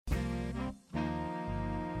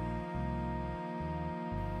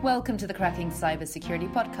Welcome to the Cracking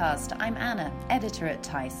Cybersecurity Podcast. I'm Anna, editor at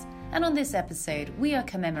TICE, and on this episode we are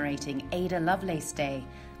commemorating Ada Lovelace Day,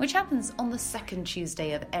 which happens on the second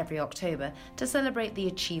Tuesday of every October to celebrate the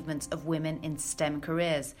achievements of women in STEM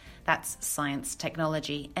careers. That's science,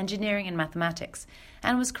 technology, engineering and mathematics,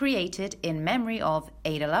 and was created in memory of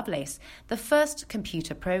Ada Lovelace, the first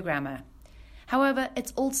computer programmer. However,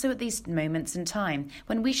 it's also at these moments in time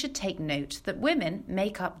when we should take note that women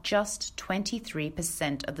make up just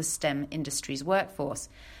 23% of the STEM industry's workforce.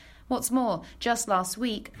 What's more, just last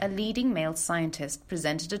week, a leading male scientist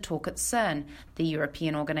presented a talk at CERN, the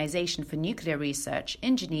European Organization for Nuclear Research,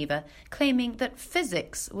 in Geneva, claiming that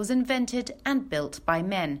physics was invented and built by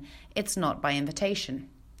men. It's not by invitation.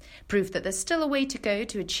 Proof that there's still a way to go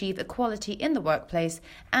to achieve equality in the workplace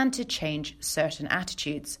and to change certain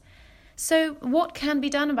attitudes. So what can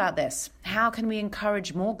be done about this? How can we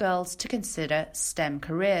encourage more girls to consider STEM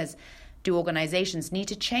careers? Do organisations need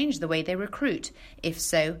to change the way they recruit? If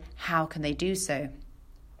so, how can they do so?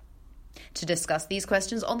 To discuss these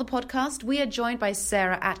questions on the podcast, we are joined by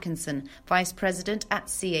Sarah Atkinson, Vice President at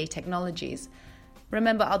CA Technologies.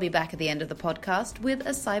 Remember, I'll be back at the end of the podcast with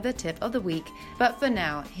a cyber tip of the week. But for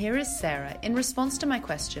now, here is Sarah in response to my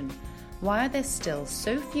question, why are there still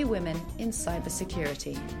so few women in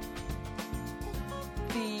cybersecurity?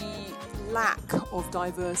 Lack of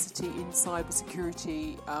diversity in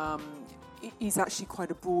cybersecurity is actually quite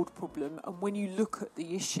a broad problem, and when you look at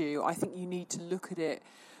the issue, I think you need to look at it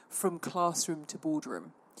from classroom to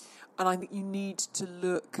boardroom, and I think you need to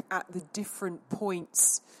look at the different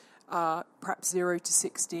points, perhaps 0 to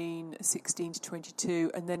 16, 16 to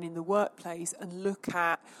 22, and then in the workplace, and look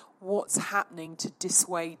at what's happening to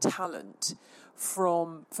dissuade talent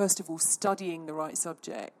from, first of all, studying the right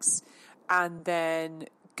subjects, and then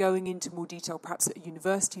going into more detail perhaps at a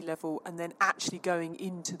university level, and then actually going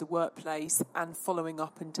into the workplace and following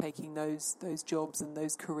up and taking those jobs and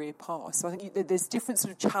those career paths. So I think there's different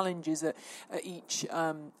sort of challenges at each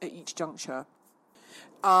juncture.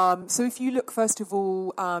 So if you look, first of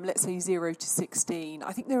all, let's say 0 to 16,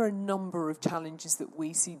 I think there are a number of challenges that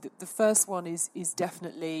we see. The first one is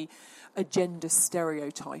definitely a gender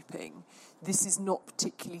stereotyping. This is not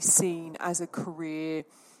particularly seen as a career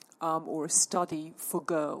or a study for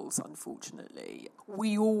girls, unfortunately.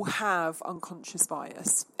 We all have unconscious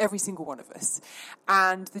bias, every single one of us.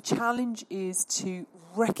 And the challenge is to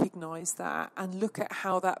recognise that and look at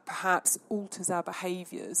how that perhaps alters our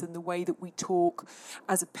behaviours and the way that we talk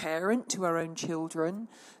as a parent to our own children,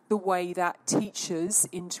 the way that teachers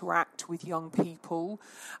interact with young people,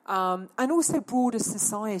 and also broader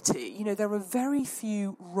society. You know, there are very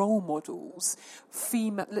few role models,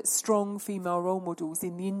 strong female role models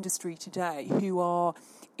in the industry today who are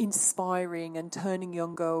inspiring and turning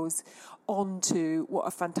young girls onto what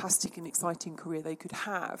a fantastic and exciting career they could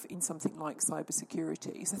have in something like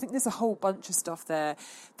cybersecurity. So I think there's a whole bunch of stuff there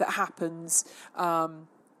that happens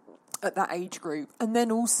at that age group. And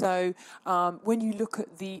then also, when you look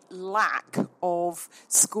at the lack of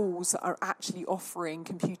schools that are actually offering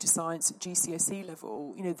computer science at GCSE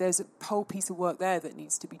level, you know, there's a whole piece of work there that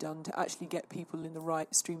needs to be done to actually get people in the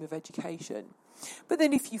right stream of education. But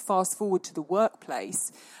then if you fast forward to the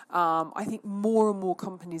workplace, I think more and more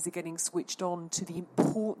companies are getting switched on to the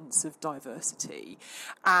importance of diversity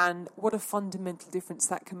and what a fundamental difference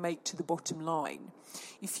that can make to the bottom line.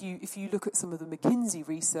 If you look at some of the McKinsey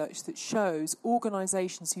research that shows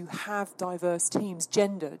organisations who have diverse teams,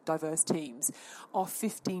 gender diverse teams, are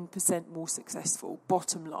 15% more successful,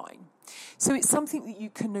 bottom line. So it's something that you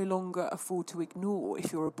can no longer afford to ignore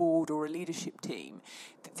if you're a board or a leadership team.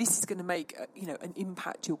 This is going to make an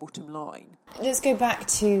impact to your bottom line. Let's go back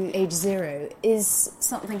to age 0. Is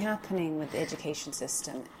something happening with the education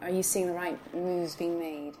system? Are you seeing the right moves being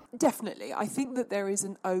made? Definitely. I think that there is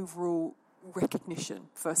an overall recognition,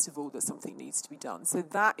 first of all, that something needs to be done. So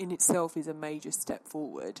that in itself is a major step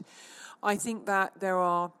forward. I think that there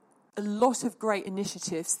are a lot of great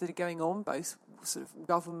initiatives that are going on, both sort of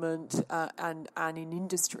government and in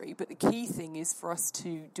industry, but the key thing is for us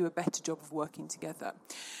to do a better job of working together.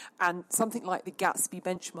 And something like the Gatsby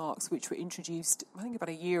benchmarks, which were introduced, I think about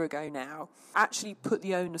a year ago now, actually put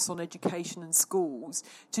the onus on education and schools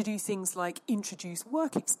to do things like introduce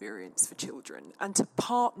work experience for children and to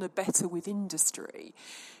partner better with industry.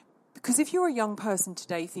 Because if you're a young person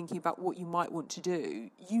today thinking about what you might want to do,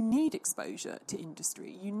 you need exposure to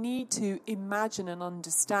industry. You need to imagine and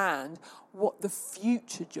understand what the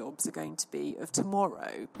future jobs are going to be of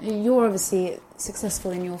tomorrow. You're obviously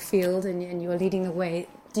successful in your field and you're leading the way.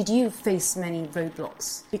 Did you face many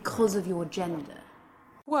roadblocks because of your gender?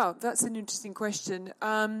 Well, that's an interesting question.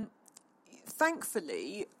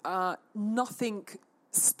 Thankfully, nothing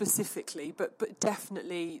specifically, but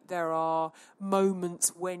definitely there are moments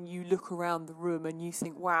when you look around the room and you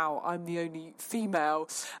think, wow, I'm the only female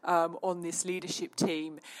on this leadership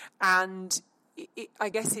team. And I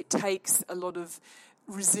guess it takes a lot of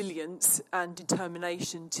resilience and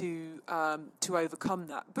determination to overcome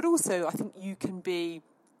that. But also, I think you can be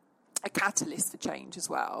a catalyst for change as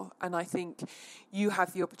well. And I think you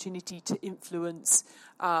have the opportunity to influence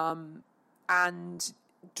and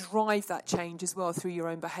drive that change as well through your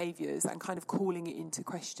own behaviours and kind of calling it into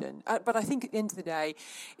question. But I think at the end of the day,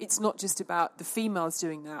 it's not just about the females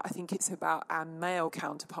doing that. I think it's about our male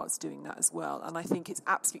counterparts doing that as well. And I think it's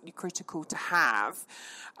absolutely critical to have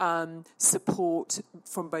support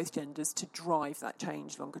from both genders to drive that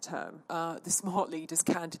change longer term. The smart leaders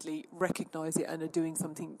candidly recognise it and are doing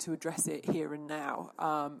something to address it here and now.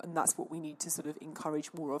 And that's what we need to sort of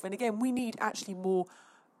encourage more of. And again, we need actually more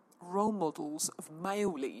role models of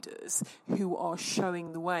male leaders who are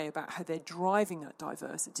showing the way about how they're driving that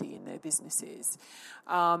diversity in their businesses.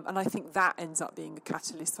 And I think that ends up being a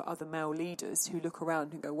catalyst for other male leaders who look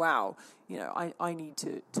around and go, wow, I need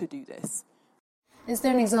to do this. Is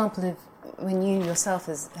there an example of when you yourself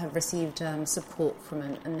have received support from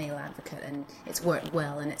a male advocate and it's worked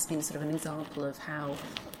well and it's been sort of an example of how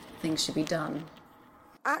things should be done?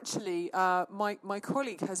 Actually, my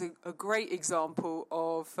colleague has a great example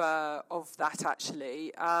of that,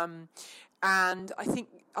 actually. And I think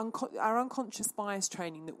our unconscious bias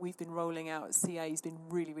training that we've been rolling out at CA has been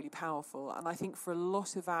really, really powerful. And I think for a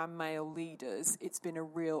lot of our male leaders, it's been a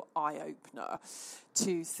real eye-opener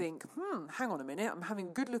to think, hang on a minute, I'm having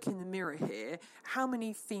a good look in the mirror here. How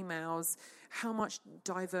many females, how much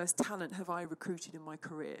diverse talent have I recruited in my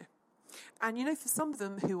career? And, for some of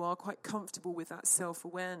them who are quite comfortable with that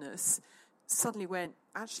self-awareness, suddenly went,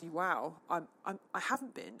 actually, wow, I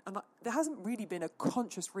haven't been. And there hasn't really been a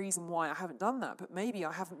conscious reason why I haven't done that, but maybe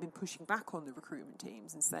I haven't been pushing back on the recruitment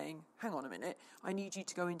teams and saying, hang on a minute, I need you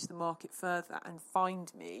to go into the market further and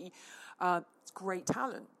find me great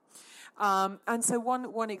talent. And so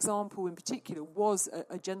one example in particular was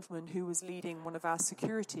a gentleman who was leading one of our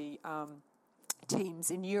security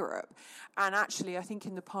teams in Europe, and actually I think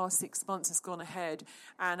in the past 6 months has gone ahead,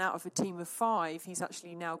 and out of a team of 5 he's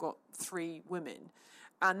actually now got 3 women,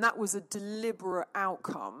 and that was a deliberate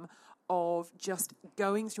outcome of just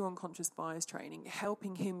going through unconscious bias training,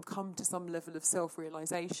 helping him come to some level of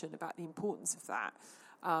self-realization about the importance of that.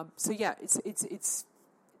 So yeah, it's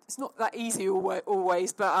not that easy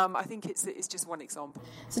always, but I think it's just one example.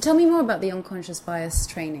 So tell me more about the unconscious bias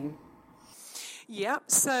training. Yeah,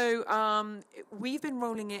 so we've been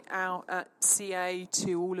rolling it out at CA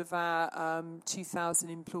to all of our 2,000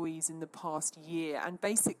 employees in the past year. And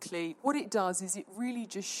basically what it does is it really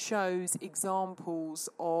just shows examples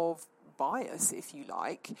of bias, if you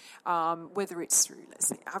like, whether it's through, let's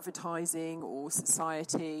say, advertising or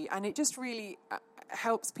society. And it just really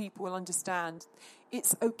helps people understand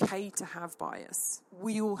it's okay to have bias.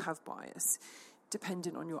 We all have bias,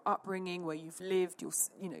 dependent on your upbringing, where you've lived, your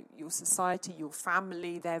society, your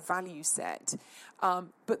family, their value set.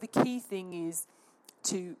 But the key thing is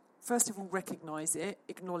to, first of all, recognise it,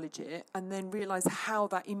 acknowledge it, and then realise how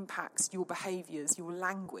that impacts your behaviours, your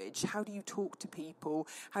language. How do you talk to people?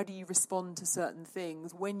 How do you respond to certain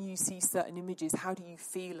things? When you see certain images, how do you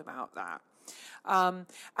feel about that?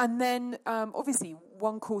 And then, obviously,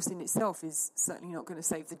 one course in itself is certainly not going to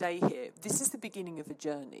save the day here. This is the beginning of a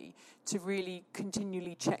journey to really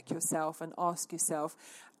continually check yourself and ask yourself,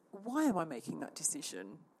 why am I making that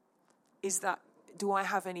decision? Do I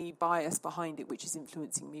have any bias behind it which is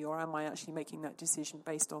influencing me, or am I actually making that decision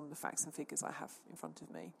based on the facts and figures I have in front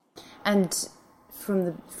of me? And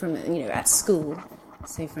from at school,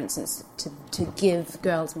 say for instance, to give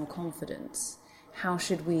girls more confidence, how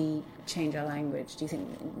should we change our language?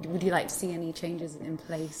 Would you like to see any changes in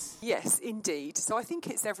place? Yes, indeed. So I think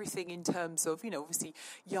it's everything in terms of, obviously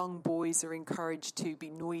young boys are encouraged to be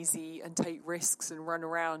noisy and take risks and run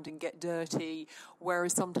around and get dirty,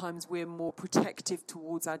 whereas sometimes we're more protective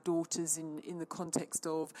towards our daughters in the context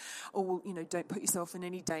of, don't put yourself in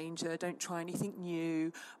any danger, don't try anything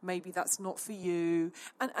new, maybe that's not for you.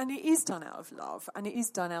 And it is done out of love, and it is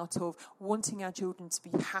done out of wanting our children to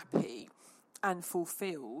be happy and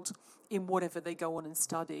fulfilled in whatever they go on and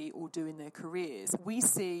study or do in their careers. We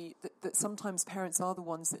see that sometimes parents are the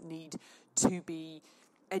ones that need to be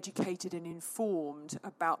educated and informed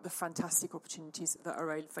about the fantastic opportunities that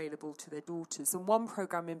are available to their daughters. And one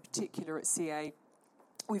programme in particular at CA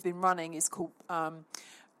we've been running is called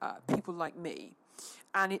People Like Me.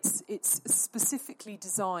 And it's specifically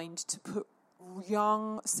designed to put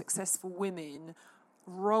young, successful women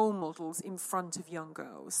role models in front of young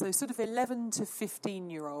girls. So sort of 11 to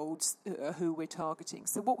 15-year-olds who we're targeting.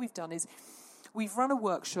 So what we've done is we've run a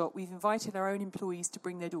workshop. We've invited our own employees to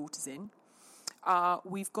bring their daughters in.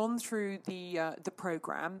 We've gone through the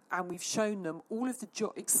programme and we've shown them all of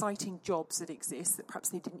the exciting jobs that exist that perhaps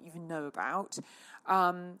they didn't even know about.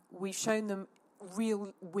 We've shown them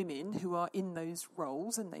real women who are in those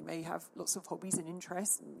roles, and they may have lots of hobbies and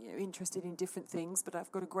interests, and, interested in different things, but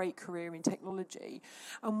I've got a great career in technology.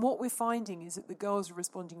 And what we're finding is that the girls are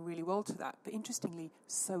responding really well to that, but interestingly,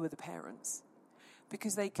 so are the parents,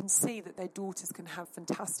 because they can see that their daughters can have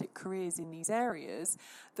fantastic careers in these areas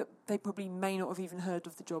that they probably may not have even heard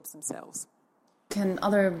of the jobs themselves. Can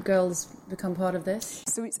other girls become part of this?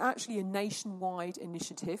 So it's actually a nationwide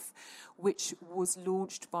initiative which was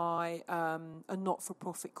launched by a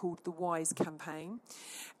not-for-profit called the WISE campaign.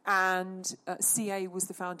 And CA was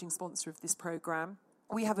the founding sponsor of this programme.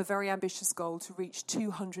 We have a very ambitious goal to reach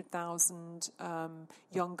 200,000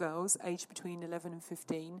 young girls aged between 11 and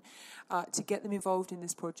 15 to get them involved in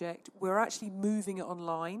this project. We're actually moving it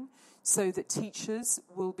online so that teachers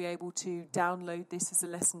will be able to download this as a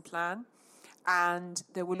lesson plan. And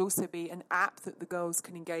there will also be an app that the girls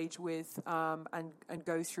can engage with and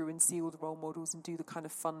go through and see all the role models and do the kind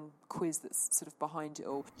of fun quiz that's sort of behind it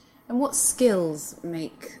all. And what skills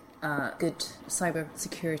make a good cyber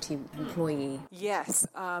security employee? Yes,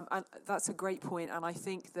 and that's a great point. And I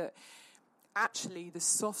think that actually the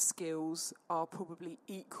soft skills are probably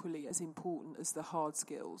equally as important as the hard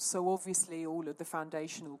skills. So obviously all of the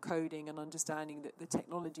foundational coding and understanding the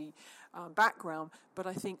technology background, but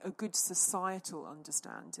I think a good societal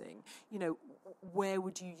understanding, where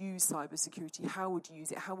would you use cybersecurity? How would you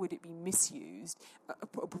use it? How would it be misused?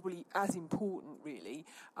 Probably as important, really.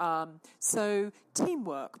 So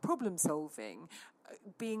teamwork, problem solving,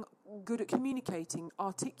 being good at communicating,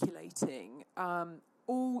 articulating,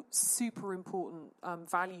 all super important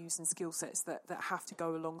values and skill sets that have to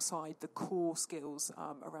go alongside the core skills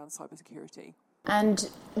around cybersecurity. And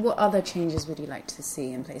what other changes would you like to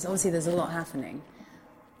see in place? Obviously, there's a lot happening,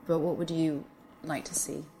 but what would you like to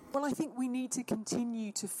see? Well, I think we need to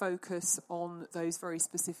continue to focus on those very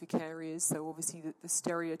specific areas. So obviously the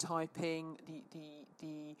stereotyping,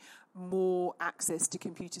 the more access to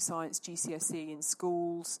computer science, GCSE in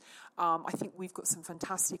schools. I think we've got some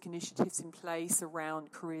fantastic initiatives in place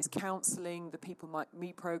around careers counselling, the People Like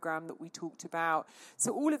Me programme that we talked about.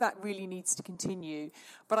 So all of that really needs to continue.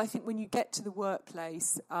 But I think when you get to the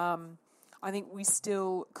workplace, I think we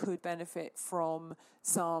still could benefit from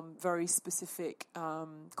some very specific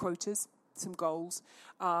quotas, some goals.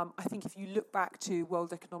 I think if you look back to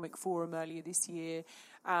World Economic Forum earlier this year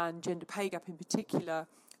and gender pay gap in particular,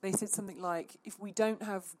 they said something like, if we don't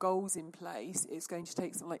have goals in place, it's going to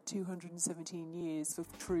take something like 217 years for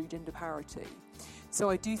true gender parity. So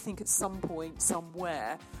I do think at some point,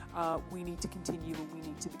 somewhere, we need to continue and we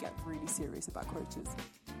need to get really serious about quotas.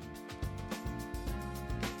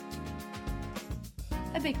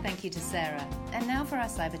 A big thank you to Sarah. And now for our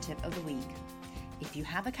cyber tip of the week. If you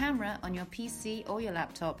have a camera on your PC or your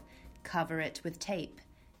laptop, cover it with tape.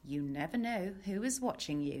 You never know who is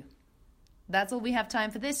watching you. That's all we have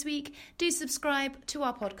time for this week. Do subscribe to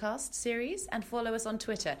our podcast series and follow us on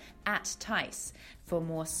Twitter @Tice for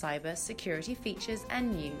more cyber security features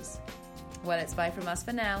and news. Well, it's bye from us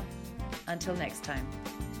for now. Until next time.